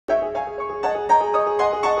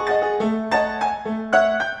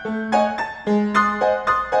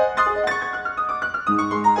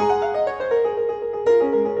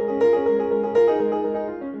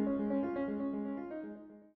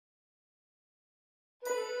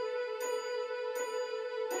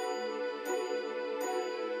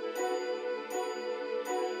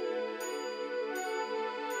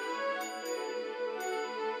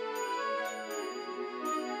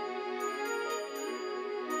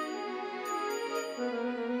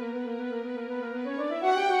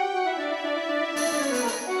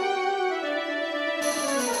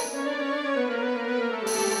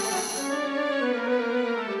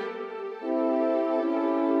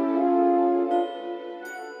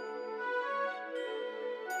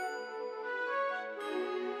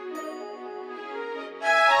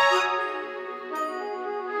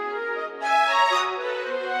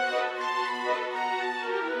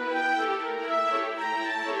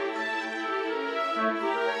Our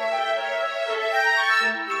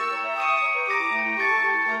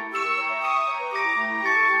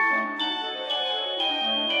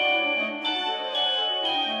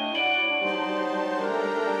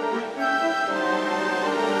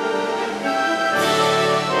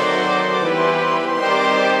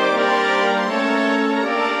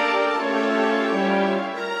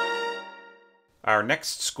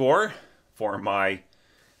next score for my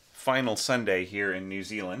final Sunday here in New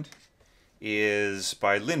Zealand is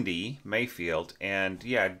by Lindy Mayfield, and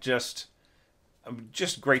yeah, just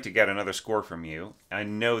great to get another score from you. I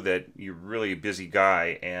know that you're really a busy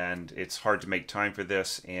guy, and it's hard to make time for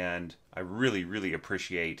this, and I really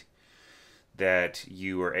appreciate that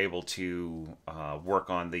you were able to work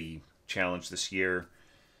on the challenge this year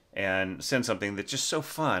and send something that's just so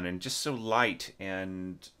fun and just so light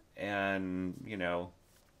and you know,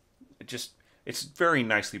 it's very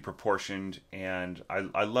nicely proportioned, and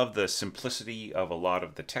I love the simplicity of a lot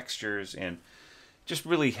of the textures, and just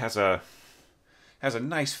really has a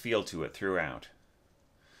nice feel to it throughout.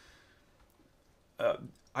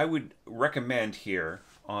 I would recommend here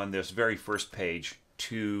on this very first page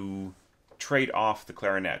to trade off the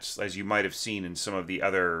clarinets, as you might have seen in some of the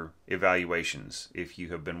other evaluations if you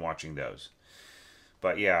have been watching those.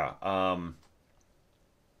 But yeah,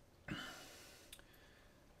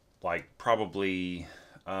 like probably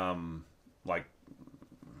like,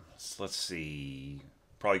 let's see,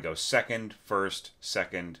 probably go second, first,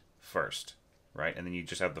 right? And then you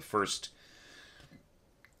just have the first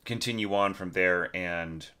continue on from there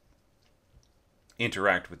and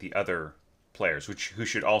interact with the other players, who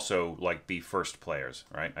should also like be first players,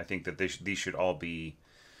 right? I think that these should all be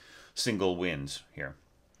single wins here.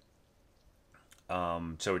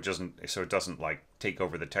 So it doesn't like take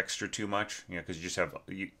over the texture too much, you know, because you just have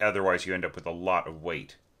otherwise you end up with a lot of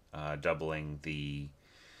weight, doubling the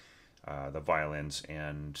violins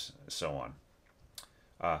and so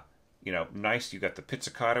on. You know, nice. You got the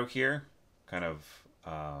pizzicato here, kind of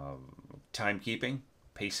timekeeping,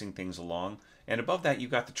 pacing things along, and above that you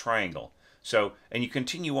got the triangle. So, and you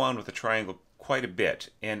continue on with the triangle quite a bit,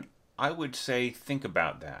 and I would say think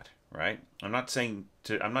about that, right? I'm not telling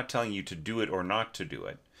you to do it or not to do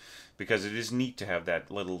it, because it is neat to have that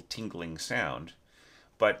little tingling sound,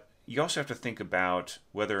 but you also have to think about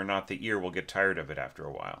whether or not the ear will get tired of it after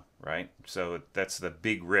a while, right? So that's the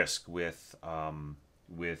big risk with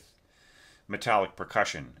metallic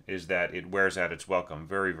percussion, is that it wears out its welcome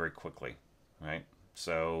very quickly, right?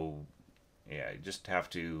 So yeah, you just have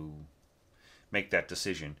to make that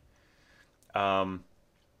decision.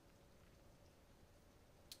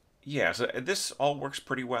 Yeah, so this all works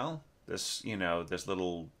pretty well. This, you know, this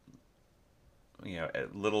little, you know, a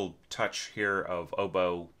little touch here of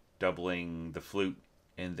oboe doubling the flute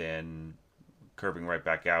and then curving right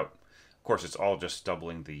back out. Of course, it's all just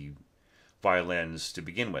doubling the violins to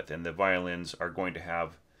begin with, and the violins are going to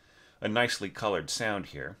have a nicely colored sound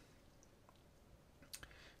here.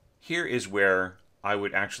 Here is where I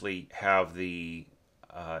would actually have the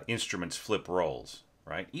instruments flip roles,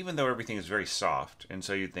 right? Even though everything is very soft, and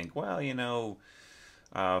so you'd think, well, you know,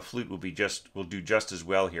 flute will do just as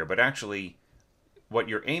well here. But actually, what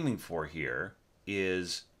you're aiming for here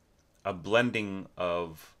is a blending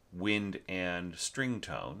of wind and string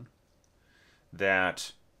tone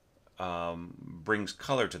that brings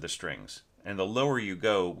color to the strings. And the lower you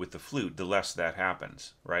go with the flute, the less that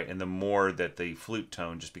happens, right? And the more that the flute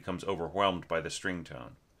tone just becomes overwhelmed by the string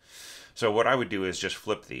tone. So what I would do is just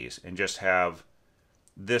flip these and just have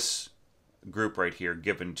this group right here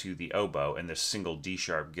given to the oboe and this single D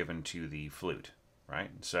sharp given to the flute, right?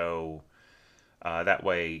 So that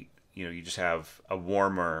way, you know, you just have a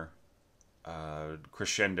warmer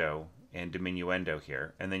crescendo and diminuendo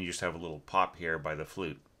here, and then you just have a little pop here by the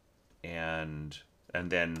flute, and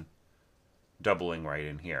then doubling right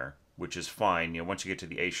in here, which is fine. You know, once you get to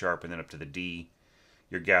the A sharp and then up to the D,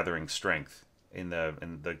 you're gathering strength in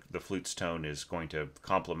the flute's tone is going to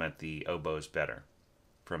complement the oboes better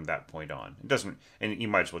from that point on. It doesn't, and you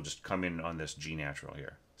might as well just come in on this G natural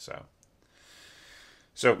here. So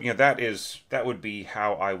you know, that would be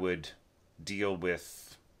how I would deal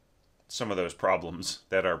with some of those problems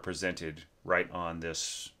that are presented right on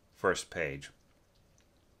this first page.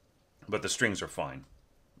 But the strings are fine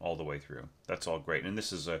all the way through. That's all great. And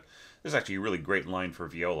this is actually a really great line for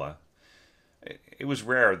viola. It was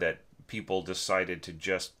rare that people decided to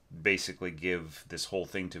just basically give this whole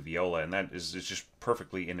thing to viola, and it's just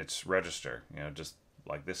perfectly in its register. You know, just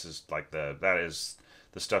like this is like that is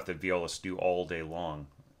the stuff that violists do all day long.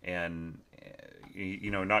 And you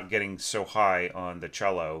know, not getting so high on the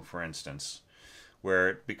cello, for instance, where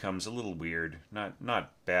it becomes a little weird.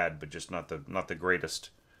 Not bad, but just not the greatest,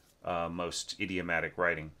 most idiomatic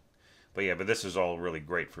writing. But yeah, but this is all really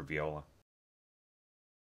great for viola.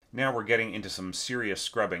 Now we're getting into some serious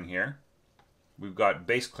scrubbing here. We've got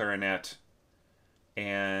bass clarinet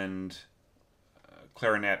and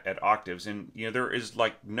clarinet at octaves, and there is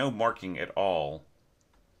like no marking at all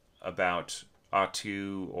about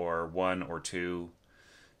A2 or 1 or 2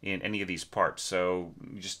 in any of these parts. So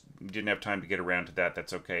you just didn't have time to get around to that.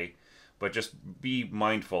 That's okay. But just be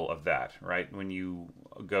mindful of that, right? When you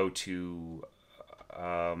go to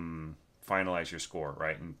finalize your score,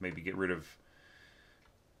 right? And maybe get rid of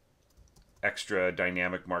extra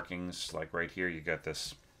dynamic markings. Like right here, you got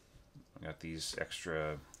this, got these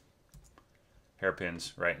extra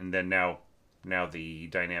hairpins, right? And then now the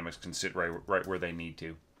dynamics can sit right where they need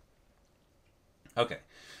to. Okay,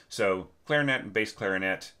 so clarinet and bass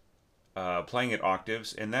clarinet playing at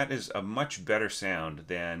octaves, and that is a much better sound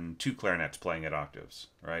than two clarinets playing at octaves,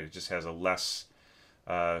 right? It just has a less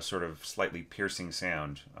sort of slightly piercing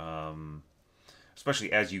sound,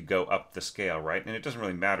 especially as you go up the scale, right? And it doesn't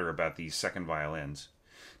really matter about these second violins.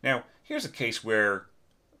 Now, here's a case where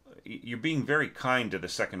you're being very kind to the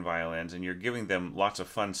second violins and you're giving them lots of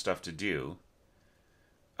fun stuff to do.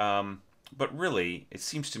 But really, it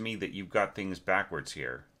seems to me that you've got things backwards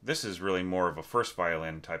here. This is really more of a first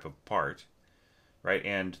violin type of part, right?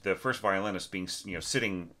 And the first violinist being,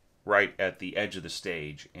 sitting right at the edge of the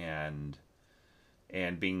stage and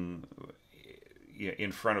being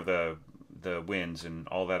in front of the winds and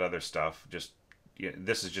all that other stuff. Just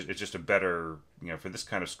it's just a better, for this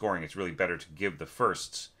kind of scoring, it's really better to give the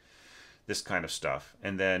firsts this kind of stuff.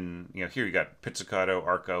 And then here you got pizzicato,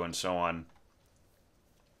 arco, and so on.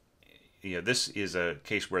 This is a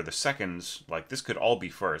case where the seconds, like this could all be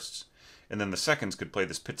firsts, and then the seconds could play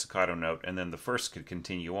this pizzicato note, and then the firsts could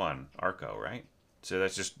continue on, arco, right? So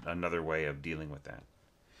that's just another way of dealing with that.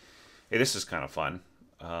 Hey, this is kind of fun.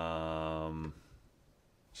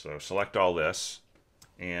 So select all this,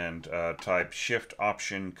 and type Shift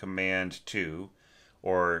Option Command 2,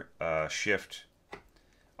 or Shift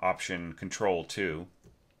Option Control 2,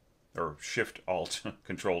 or Shift Alt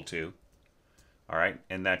Control 2. All right,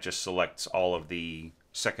 and that just selects all of the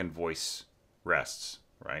second voice rests,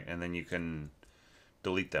 right? And then you can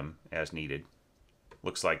delete them as needed.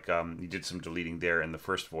 Looks like you did some deleting there in the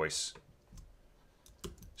first voice.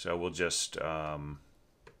 So we'll just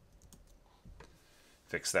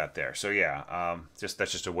fix that there. So yeah,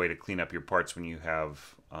 that's just a way to clean up your parts when you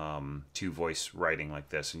have two voice writing like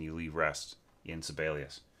this and you leave rest in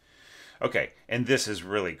Sibelius. Okay, and this is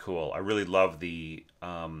really cool. I really love the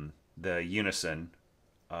unison,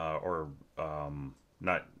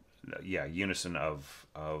 unison of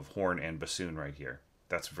horn and bassoon right here.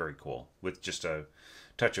 That's very cool, with just a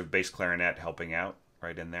touch of bass clarinet helping out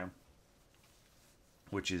right in there,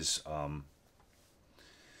 which is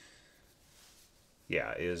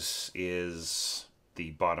is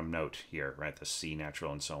the bottom note here, right? The C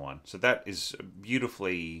natural and so on. So that is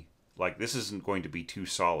beautifully, like, this isn't going to be too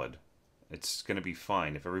solid. It's going to be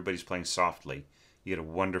fine if everybody's playing softly. You get a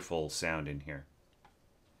wonderful sound in here.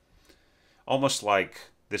 Almost like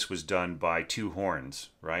this was done by two horns,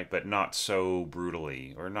 right? But not so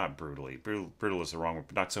brutally, or not brutally. Brutal is the wrong word,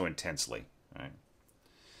 but not so intensely, right?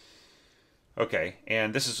 Okay,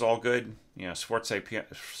 and this is all good.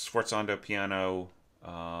 Sforzando piano,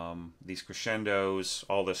 these crescendos,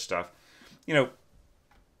 all this stuff.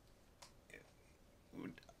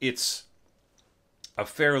 It's a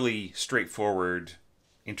fairly straightforward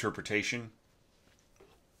interpretation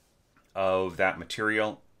of that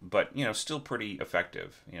material, but still pretty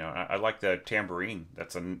effective. I like the tambourine.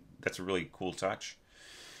 That's a really cool touch.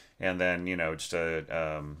 And then just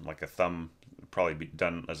like a thumb, probably be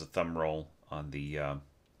done as a thumb roll on the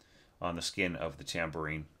skin of the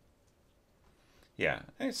tambourine. Yeah,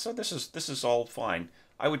 so this is all fine.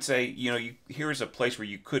 I would say here is a place where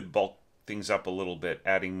you could bulk things up a little bit,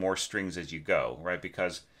 adding more strings as you go, right?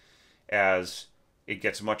 Because as it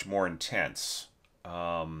gets much more intense,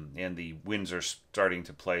 and the winds are starting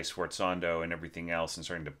to play sforzando and everything else, and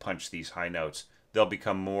starting to punch these high notes, they'll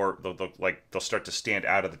become more. They'll start to stand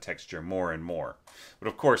out of the texture more and more. But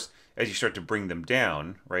of course, as you start to bring them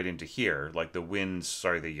down right into here, like the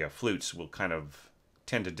the flutes will kind of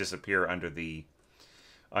tend to disappear under the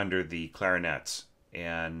clarinets,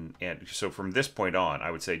 and so from this point on,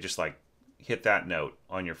 I would say just like hit that note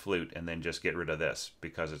on your flute and then just get rid of this,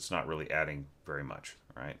 because it's not really adding very much,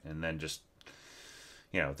 right? And then just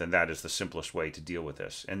then that is the simplest way to deal with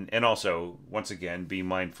this. And also, once again, be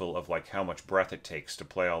mindful of like how much breath it takes to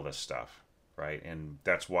play all this stuff, right? And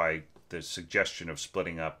that's why the suggestion of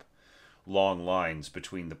splitting up long lines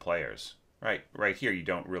between the players. Right here, you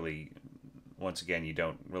don't really, once again, you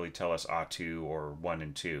don't really tell us A2 or 1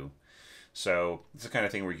 and 2. So it's the kind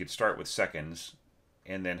of thing where you could start with seconds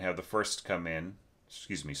and then have the first come in,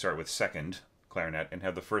 start with second clarinet and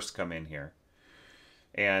have the first come in here.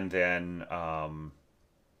 And then,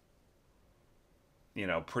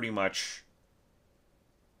 pretty much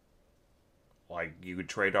like you could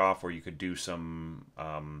trade off, or you could do some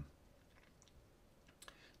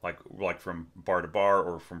like from bar to bar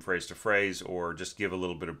or from phrase to phrase, or just give a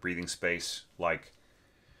little bit of breathing space. Like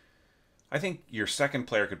I think your second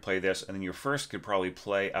player could play this, and then your first could probably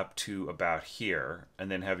play up to about here, and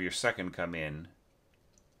then have your second come in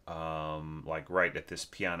like right at this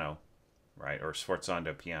piano, right, or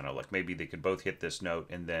sforzando piano. Like maybe they could both hit this note,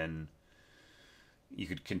 and then you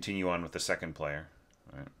could continue on with the second player,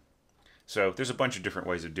 right? So there's a bunch of different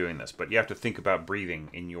ways of doing this, but you have to think about breathing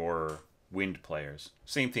in your wind players.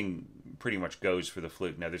 Same thing pretty much goes for the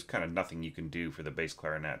flute. Now there's kind of nothing you can do for the bass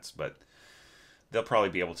clarinets, but they'll probably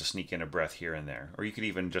be able to sneak in a breath here and there. Or you could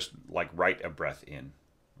even just like write a breath in,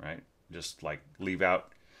 right? Just like leave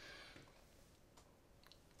out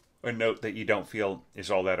a note that you don't feel is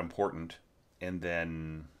all that important, and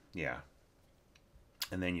then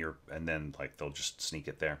and then like they'll just sneak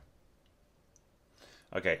it there.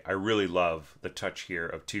 Okay, I really love the touch here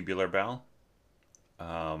of tubular bell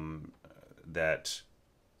that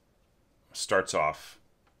starts off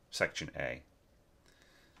section A.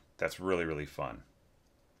 That's really, really fun.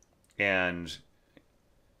 And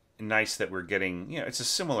nice that we're getting, it's a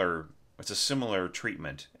similar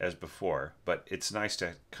treatment as before, but it's nice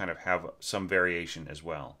to kind of have some variation as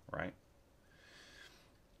well, right?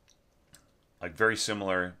 Like very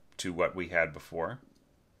similar to what we had before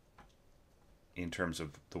in terms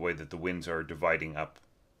of the way that the winds are dividing up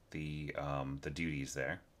the duties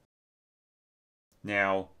there.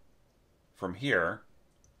 Now, from here,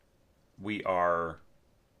 we are,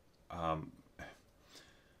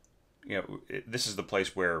 this is the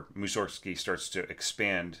place where Mussorgsky starts to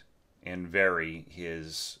expand and vary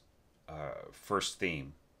his first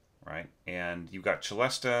theme, right? And you've got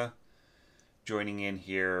Celesta joining in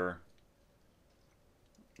here.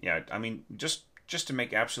 Yeah, I mean, just to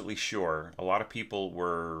make absolutely sure, a lot of people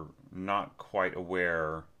were not quite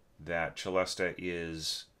aware that Celesta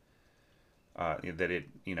is that it,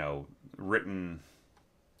 written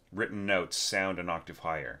notes sound an octave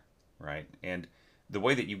higher, right? And the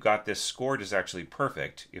way that you got this scored is actually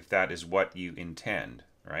perfect if that is what you intend,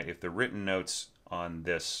 right? If the written notes on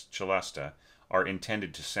this Celesta are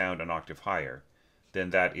intended to sound an octave higher, then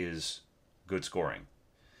that is good scoring.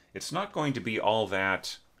 It's not going to be all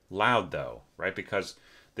that loud though, right? Because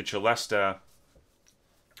the Celesta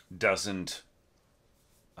doesn't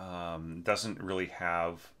really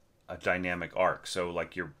have a dynamic arc. So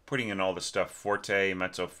like you're putting in all the stuff forte,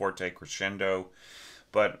 mezzo forte, crescendo,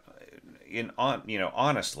 but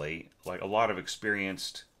honestly, like a lot of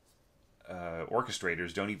experienced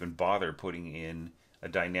orchestrators don't even bother putting in a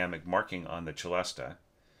dynamic marking on the Celesta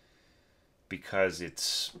because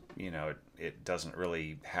it's, it doesn't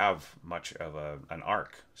really have much of an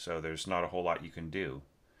arc. So there's not a whole lot you can do.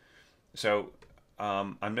 So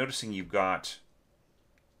I'm noticing you've got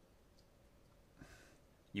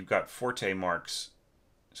forte marks.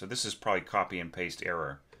 So this is probably copy and paste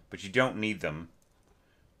error, but you don't need them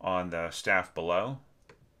on the staff below,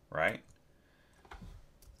 right?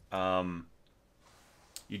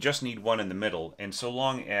 You just need one in the middle, and so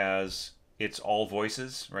long as it's all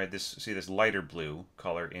voices, right? This lighter blue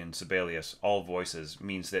color in Sibelius, all voices,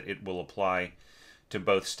 means that it will apply to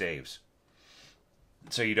both staves.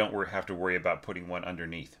 So you don't have to worry about putting one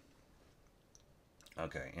underneath.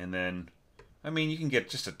 Okay, and then, I mean, you can get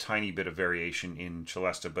just a tiny bit of variation in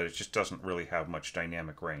Celesta, but it just doesn't really have much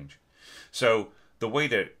dynamic range. So the way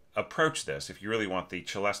to approach this, if you really want the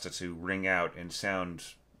Celesta to ring out and sound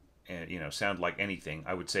like anything,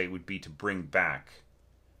 I would say it would be to bring back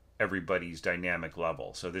everybody's dynamic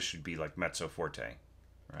level. So this should be like mezzo forte,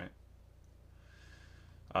 right?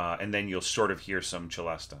 And then you'll sort of hear some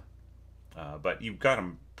Celesta. But you've got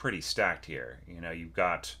them pretty stacked here. You've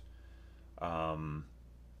got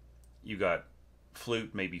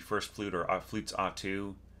flute, maybe first flute or flutes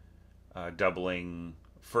A2, doubling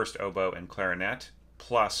first oboe and clarinet,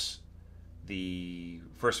 plus the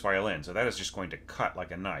first violin. So that is just going to cut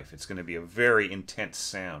like a knife. It's going to be a very intense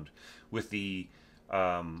sound, with the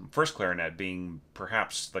first clarinet being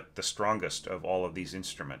perhaps like the strongest of all of these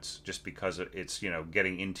instruments, just because it's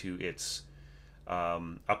getting into its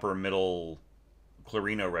upper middle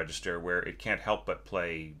clarino register, where it can't help but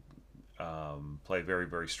play very,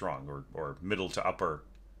 very strong, or middle to upper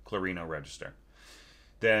clarino register.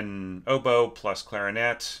 Then oboe plus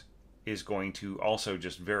clarinet is going to also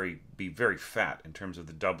just be very fat in terms of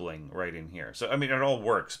the doubling right in here. So, I mean, it all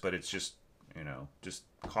works, but it's just, you know, just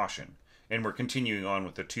caution. And we're continuing on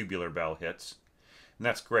with the tubular bell hits. And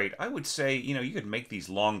that's great. I would say, you know, you could make these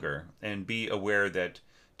longer and be aware that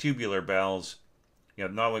tubular bells, you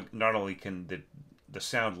know, not only can the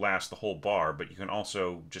sound last the whole bar, but you can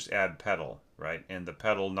also just add pedal, right? And the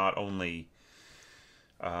pedal not only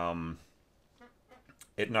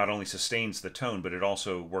it not only sustains the tone, but it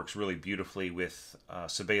also works really beautifully with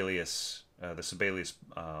Sibelius, the Sibelius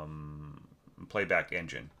playback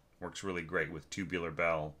engine. Works really great with tubular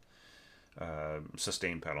bell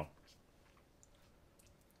sustain pedal.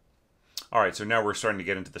 All right, so now we're starting to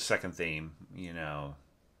get into the second theme, you know.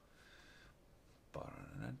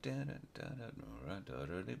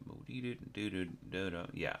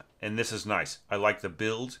 Yeah, and this is nice. I like the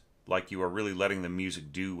build, like you are really letting the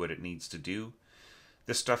music do what it needs to do.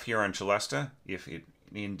 This stuff here on Celesta, if it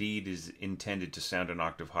indeed is intended to sound an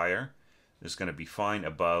octave higher, is going to be fine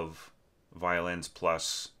above violins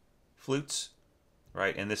plus flutes,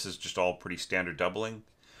 right? And this is just all pretty standard doubling.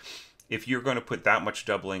 If you're going to put that much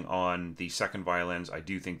doubling on the second violins, I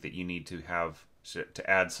do think that you need to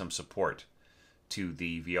add some support to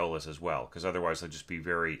the violas as well, because otherwise they'll just be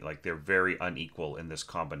they're very unequal in this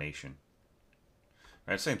combination.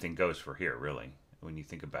 Right, same thing goes for here, really, when you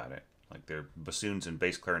think about it. Like their bassoons and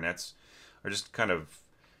bass clarinets are just kind of,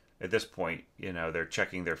 at this point, you know, they're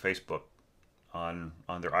checking their Facebook on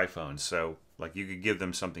their iPhones. So, like, you could give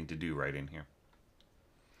them something to do right in here.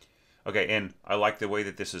 Okay, and I like the way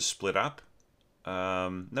that this is split up.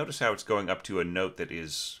 Notice how it's going up to a note that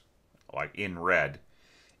is, like, in red.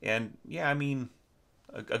 And, yeah, I mean,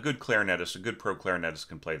 a good clarinetist, a good pro clarinetist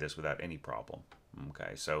can play this without any problem.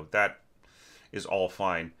 Okay, so that is all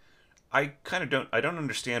fine. I don't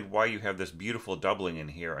understand why you have this beautiful doubling in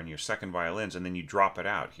here on your second violins and then you drop it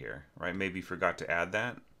out here, right? Maybe you forgot to add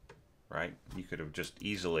that, right? You could have just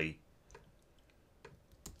easily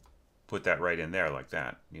put that right in there like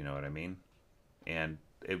that, you know what I mean? And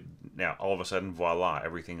now all of a sudden, voila,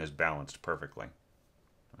 everything is balanced perfectly.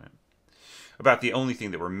 Right. About the only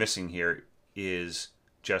thing that we're missing here is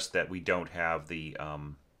just that we don't have the,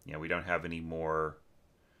 we don't have any more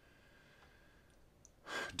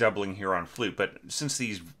doubling here on flute. But since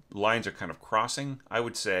these lines are kind of crossing, I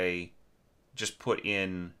would say just put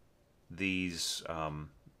in these,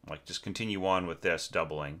 like just continue on with this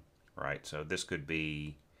doubling, right? So this could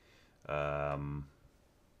be, so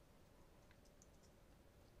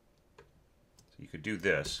you could do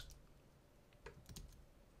this,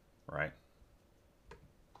 right?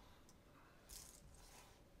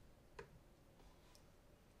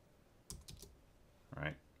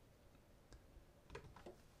 Right.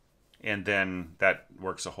 And then that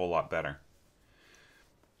works a whole lot better.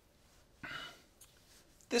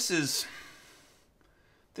 This is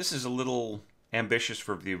a little ambitious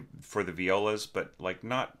for the violas, but like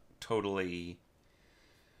not totally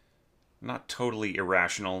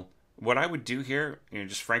irrational. What I would do here, you know,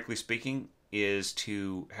 just frankly speaking, is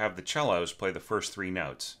to have the cellos play the first three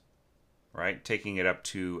notes, right? Taking it up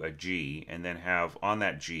to a G, and then have on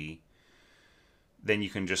that G, then you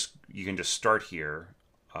can just start here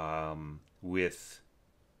with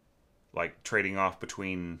like trading off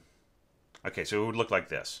between. Okay, so it would look like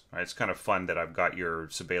this. Right? It's kind of fun that I've got your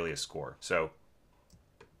Sibelius score. So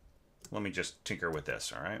let me just tinker with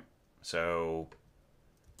this. All right. So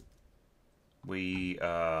we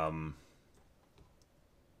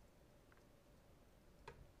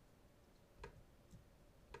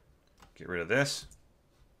get rid of this.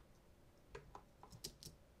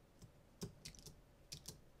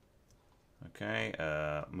 Okay,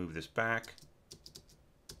 move this back.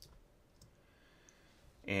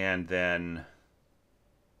 And then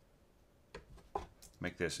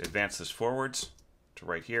advance this forwards to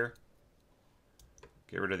right here.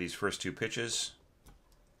 Get rid of these first two pitches.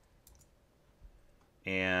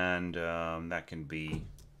 And that can be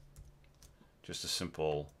just a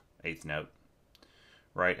simple eighth note.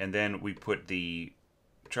 Right, and then we put the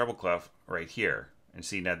treble clef right here. And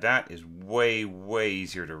see, now that is way, way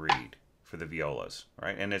easier to read for the violas,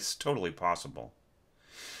 right? And it's totally possible.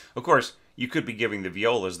 Of course, you could be giving the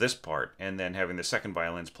violas this part and then having the second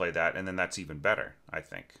violins play that, and then that's even better, I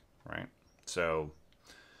think, right? So,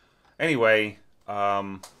 anyway,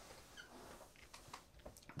 that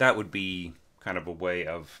would be kind of a way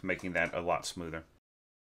of making that a lot smoother.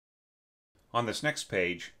 On this next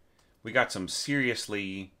page, we got some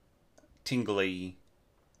seriously tingly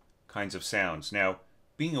kinds of sounds. Now,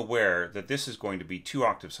 being aware that this is going to be 2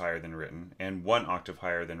 octaves higher than written and 1 octave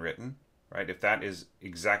higher than written, right? If that is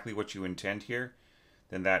exactly what you intend here,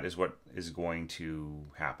 then that is what is going to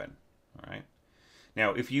happen. All right.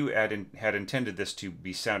 Now, if you had intended this to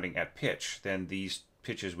be sounding at pitch, then these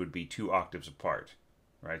pitches would be 2 octaves apart,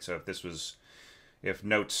 right? So if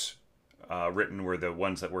notes written were the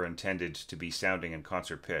ones that were intended to be sounding in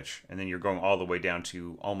concert pitch, and then you're going all the way down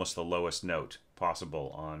to almost the lowest note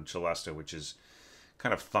possible on celesta, which is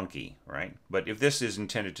kind of funky, right? But if this is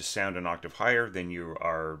intended to sound an octave higher,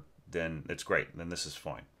 then it's great. Then this is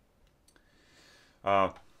fine.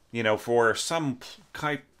 For some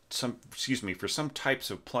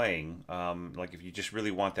types of playing, like if you just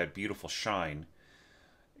really want that beautiful shine,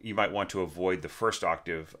 you might want to avoid the first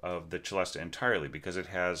octave of the celesta entirely, because it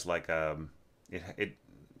has like it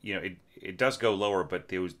does go lower, but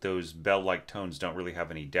those bell-like tones don't really have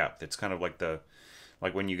any depth. It's kind of like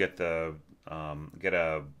when you get a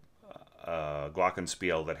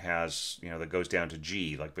glockenspiel that has that goes down to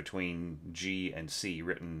G, like between G and C,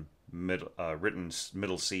 written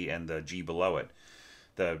middle C and the G below it.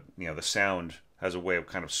 The sound has a way of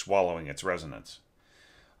kind of swallowing its resonance.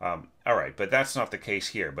 All right, but that's not the case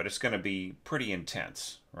here. But it's going to be pretty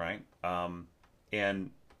intense, right? And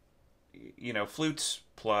flutes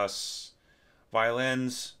plus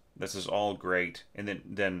violins. This is all great, and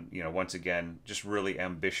then once again, just really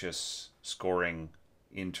ambitious scoring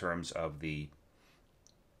in terms of the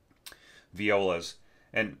violas.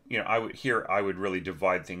 And I would really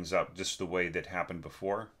divide things up just the way that happened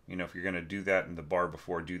before. If you're going to do that in the bar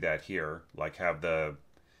before, do that here. Like have the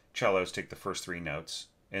cellos take the first 3 notes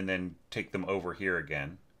and then take them over here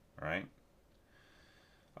again. All right.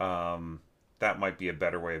 That might be a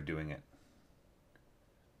better way of doing it.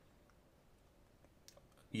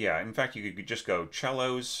 Yeah, in fact, you could just go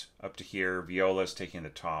cellos up to here, violas taking the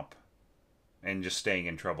top, and just staying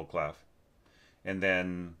in treble clef. And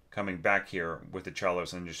then coming back here with the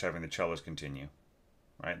cellos and just having the cellos continue.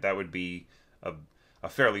 Right? That would be a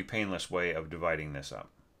fairly painless way of dividing this up.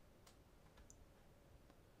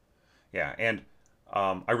 Yeah, and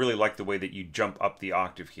I really like the way that you jump up the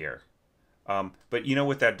octave here. But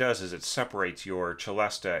what that does is it separates your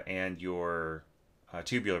celesta and your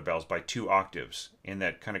tubular bells by 2 octaves, and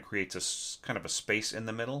that kind of creates a kind of a space in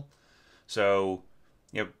the middle. So,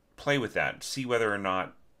 play with that. See whether or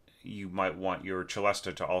not you might want your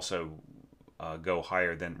celesta to also go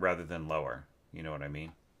higher rather than lower. You know what I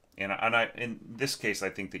mean? And in this case, I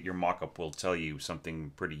think that your mock-up will tell you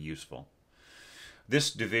something pretty useful.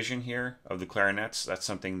 This division here of the clarinets, that's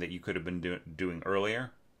something that you could have been doing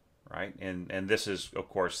earlier, right? And this is, of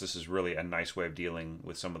course, this is really a nice way of dealing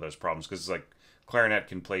with some of those problems, because it's like clarinet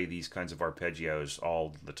can play these kinds of arpeggios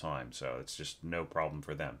all the time, so it's just no problem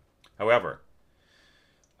for them. However,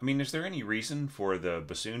 I mean, is there any reason for the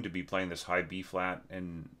bassoon to be playing this high B flat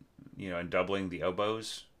and and doubling the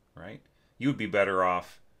oboes, right? You would be better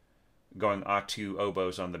off going A2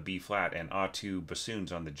 oboes on the B flat and A2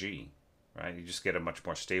 bassoons on the G, right? You just get a much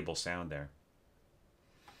more stable sound there.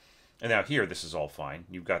 And now here, this is all fine.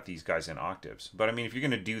 You've got these guys in octaves. But I mean, if you're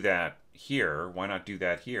going to do that here, why not do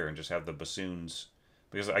that here and just have the bassoons?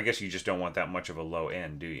 Because I guess you just don't want that much of a low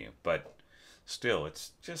end, do you? But still,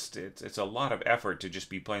 it's a lot of effort to just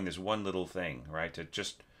be playing this one little thing, right? The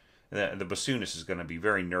bassoonist is going to be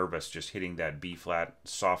very nervous just hitting that B flat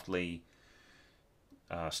softly,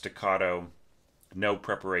 staccato, no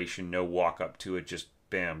preparation, no walk up to it, just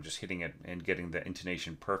bam, just hitting it and getting the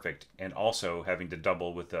intonation perfect, and also having to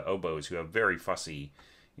double with the oboes, who have very fussy,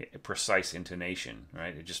 precise intonation,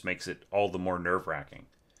 right? It just makes it all the more nerve-wracking.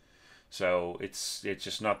 So it's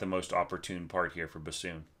just not the most opportune part here for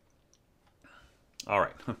bassoon. All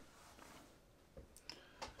right.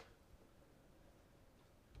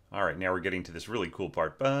 All right, now we're getting to this really cool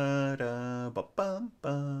part. Ba-da-ba-bum,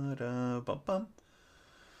 ba-da-ba-bum.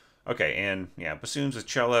 Okay, and yeah, bassoons with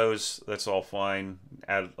cellos, that's all fine.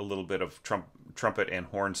 Add a little bit of trumpet and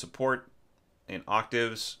horn support in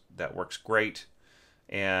octaves. That works great.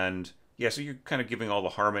 And yeah, so you're kind of giving all the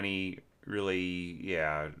harmony. Really,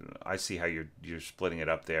 yeah, I see how you're splitting it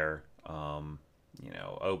up there.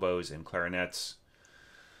 Oboes and clarinets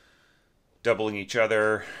doubling each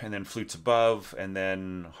other, and then flutes above, and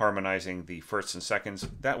then harmonizing the firsts and seconds.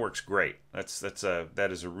 That works great. That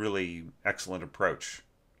is a really excellent approach,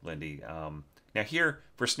 Lindy. Now here,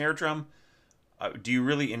 for snare drum, do you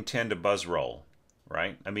really intend a buzz roll,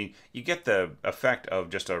 right? I mean, you get the effect of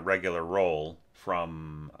just a regular roll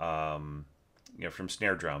from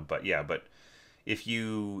snare drum, but if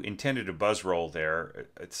you intended a buzz roll there,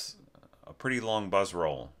 it's a pretty long buzz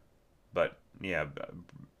roll. But yeah,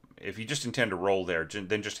 if you just intend to roll there,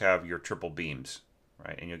 then just have your triple beams,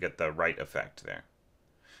 right? And you'll get the right effect there.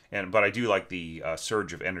 But I do like the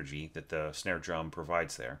surge of energy that the snare drum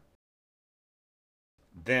provides there.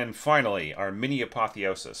 Then finally, our mini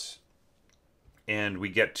apotheosis. And we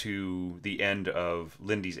get to the end of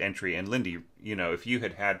Lindy's entry. And Lindy, if you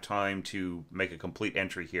had had time to make a complete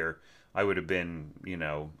entry here, I would have been,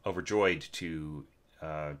 overjoyed to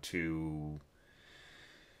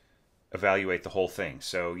evaluate the whole thing.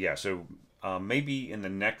 So yeah, maybe in the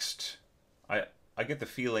next, I get the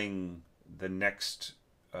feeling the next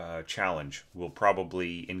challenge will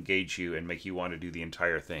probably engage you and make you want to do the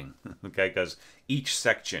entire thing. Okay, because each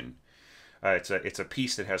section, it's a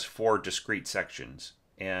piece that has 4 discrete sections,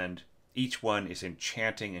 and each one is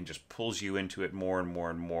enchanting and just pulls you into it more and more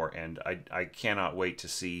and more. And I cannot wait to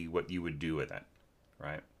see what you would do with it.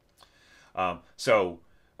 Right.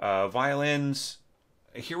 Violins.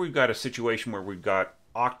 Here we've got a situation where we've got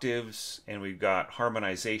octaves and we've got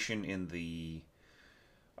harmonization in the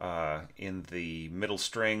middle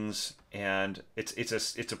strings, and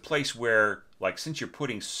it's a place where, like, since you're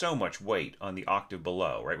putting so much weight on the octave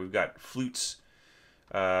below, right? We've got flutes.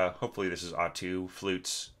 Hopefully this is A2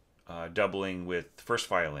 flutes doubling with first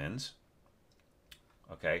violins.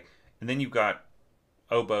 Okay, and then you've got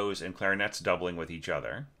oboes and clarinets doubling with each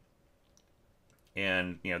other,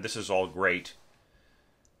 and this is all great,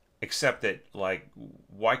 except that, like,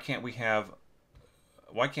 why can't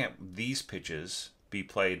these pitches be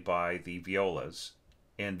played by the violas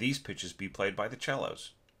and these pitches be played by the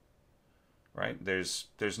cellos? Right? There's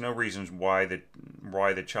no reasons why the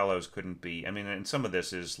cellos couldn't be. I mean, and some of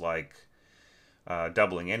this is like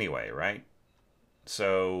doubling anyway, right?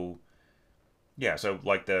 So yeah, so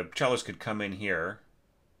like the cellos could come in here,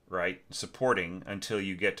 right, supporting until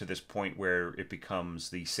you get to this point where it becomes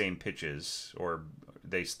the same pitches, or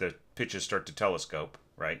the pitches start to telescope,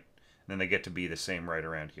 right? And then they get to be the same right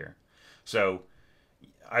around here. So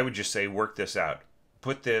I would just say work this out.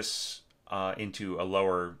 Put this into a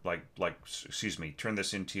lower, turn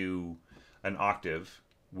this into an octave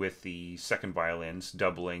with the second violins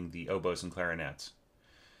doubling the oboes and clarinets.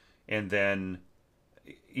 And then,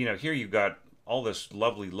 here you've got all this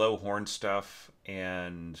lovely low horn stuff,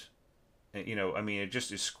 and I mean, it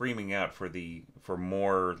just is screaming out for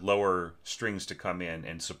more lower strings to come in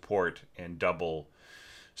and support and double,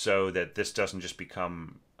 so that this doesn't just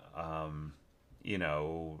become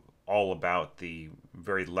all about the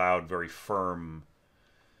very loud, very firm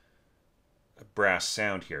brass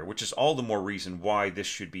sound here, which is all the more reason why this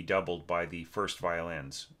should be doubled by the first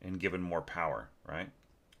violins and given more power, right?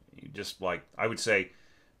 Just like, I would say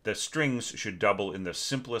the strings should double in the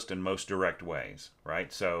simplest and most direct ways,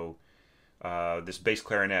 right? So this bass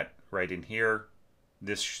clarinet right in here,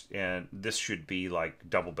 this should be like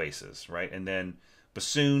double basses, right? And then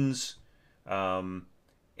bassoons, got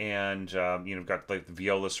like the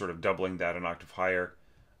viola sort of doubling that an octave higher.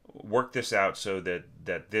 Work this out so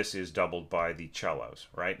that this is doubled by the cellos,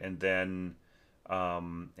 right? And then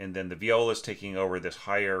the viola is taking over this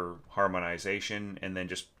higher harmonization, and then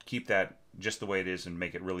just keep that just the way it is and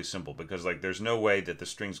make it really simple, because like there's no way that the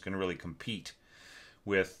strings can really compete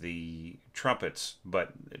with the trumpets,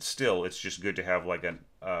 but it's just good to have like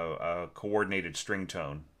a coordinated string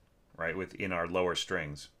tone, right, within our lower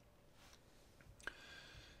strings.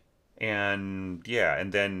 And yeah,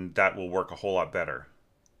 and then that will work a whole lot better.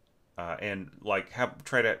 And like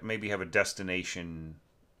try to maybe have a destination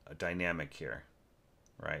dynamic here,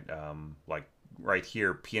 right? Like right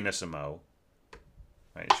here, pianissimo.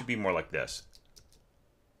 Right? It should be more like this.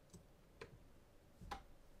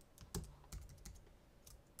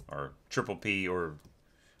 Or triple P, or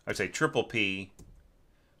I'd say triple P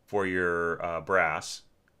for your brass.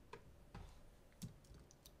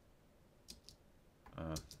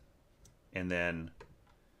 And then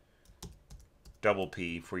double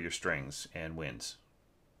P for your strings and winds,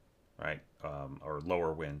 right? Or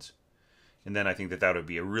lower winds. And then I think that would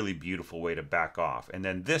be a really beautiful way to back off. And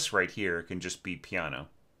then this right here can just be piano,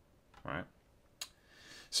 right?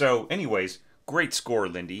 So anyways, great score,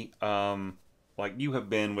 Lindy. Like, you have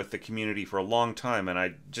been with the community for a long time, and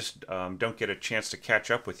I just don't get a chance to catch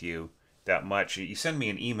up with you that much. You sent me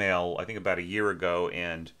an email, I think about a year ago,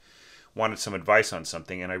 and wanted some advice on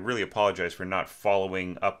something, and I really apologize for not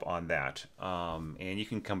following up on that. And you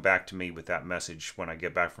can come back to me with that message when I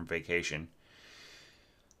get back from vacation,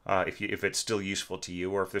 if it's still useful to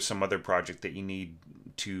you, or if there's some other project that you need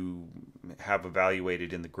to have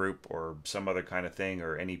evaluated in the group, or some other kind of thing,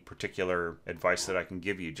 or any particular advice that I can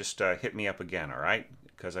give you. Just hit me up again, all right?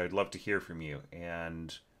 Because I'd love to hear from you.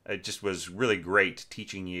 And it just was really great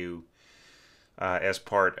teaching you as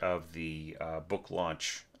part of the book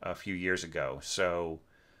launch a few years ago. So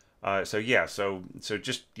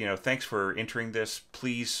just, thanks for entering this.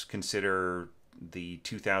 Please consider the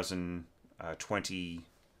 2020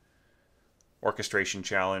 Orchestration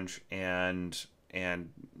Challenge, and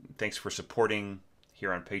thanks for supporting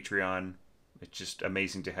here on Patreon. It's just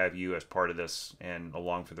amazing to have you as part of this and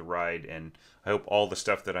along for the ride. And I hope all the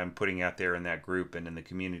stuff that I'm putting out there in that group and in the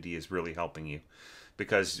community is really helping you.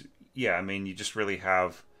 Because, yeah, I mean, you just really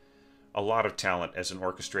have a lot of talent as an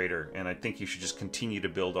orchestrator. And I think you should just continue to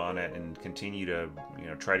build on it and continue to,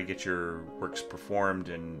 try to get your works performed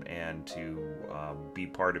and to be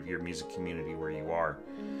part of your music community where you are.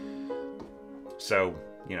 So,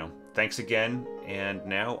 thanks again. And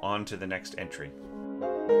now on to the next entry.